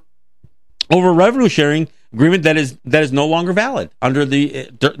over revenue sharing agreement that is no longer valid under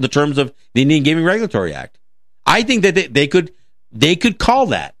the terms of the Indian Gaming Regulatory Act. I think that they could call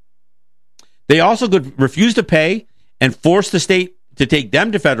that. They also could refuse to pay and force the state to take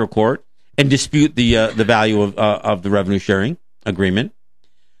them to federal court and dispute the value of the revenue sharing agreement.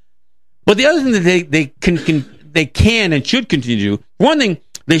 But the other thing that they can and should continue to do, one thing,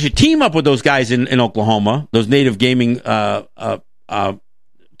 they should team up with those guys in Oklahoma, those native gaming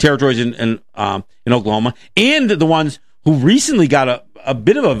territories in Oklahoma, and the ones who recently got a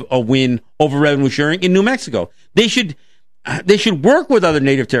bit of a win over revenue sharing in New Mexico. They should work with other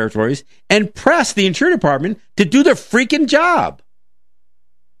native territories and press the Interior Department to do their freaking job.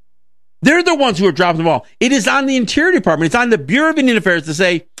 They're the ones who are dropping the ball. It is on the Interior Department. It's on the Bureau of Indian Affairs to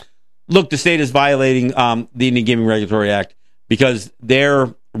say, look, the state is violating the Indian Gaming Regulatory Act because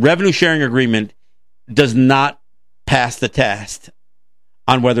their revenue sharing agreement does not pass the test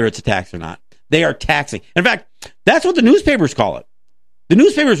on whether it's a tax or not. They are taxing. In fact, that's what the newspapers call it. The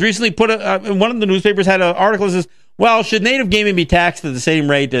newspapers recently put one of the newspapers had an article that says, well, should native gaming be taxed at the same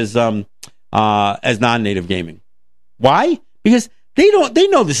rate as non-native gaming? Why? Because they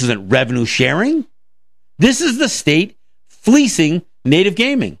know this isn't revenue sharing. This is the state fleecing native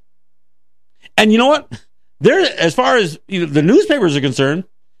gaming. And you know what? As far as the newspapers are concerned,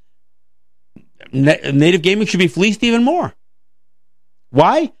 native gaming should be fleeced even more.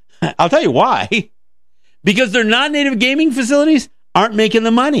 Why? I'll tell you why. Because their non-native gaming facilities aren't making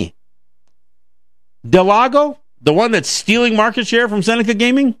the money. Del Lago, the one that's stealing market share from Seneca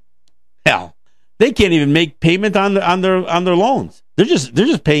Gaming, hell, they can't even make payment on their loans. They're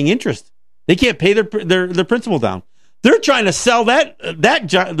just paying interest. They can't pay their principal down. They're trying to sell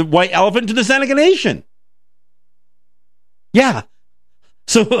the white elephant to the Seneca Nation. Yeah.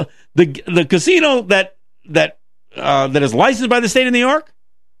 So the casino that is licensed by the state of New York,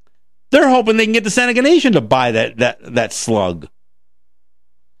 they're hoping they can get the Seneca Nation to buy that slug.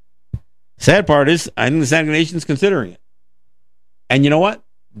 Sad part is, I think the Seneca Nation's considering it. And you know what?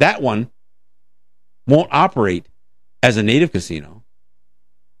 That one won't operate as a native casino.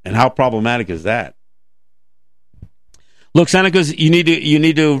 And how problematic is that? Look, Senecas, you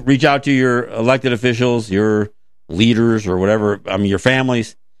need to reach out to your elected officials, your leaders, or whatever. I mean, your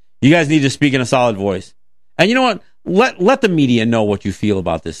families. You guys need to speak in a solid voice. And you know what? Let the media know what you feel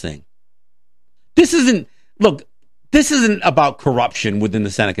about this thing. This isn't about corruption within the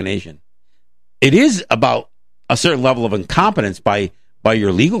Seneca Nation. It is about a certain level of incompetence by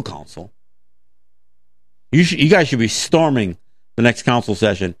your legal counsel. You guys should be storming the next council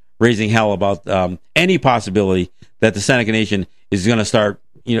session, raising hell about any possibility that the Seneca Nation is going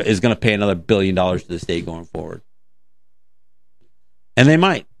to pay another $1 billion to the state going forward. And they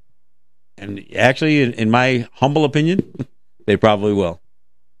might. And actually, in my humble opinion, they probably will.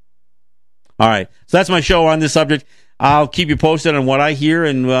 All right. So that's my show on this subject. I'll keep you posted on what I hear,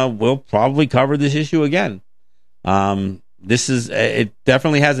 and we'll probably cover this issue again. It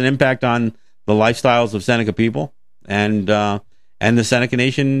definitely has an impact on the lifestyles of Seneca people and the Seneca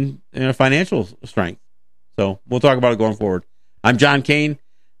Nation financial strength. So we'll talk about it going forward. I'm John Kane.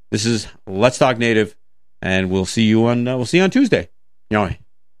 This is Let's Talk Native, and we'll see you on Tuesday. Yoy.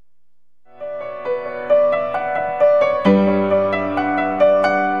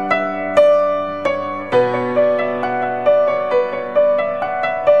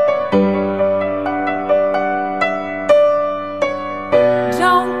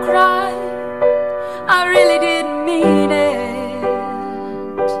 Don't cry.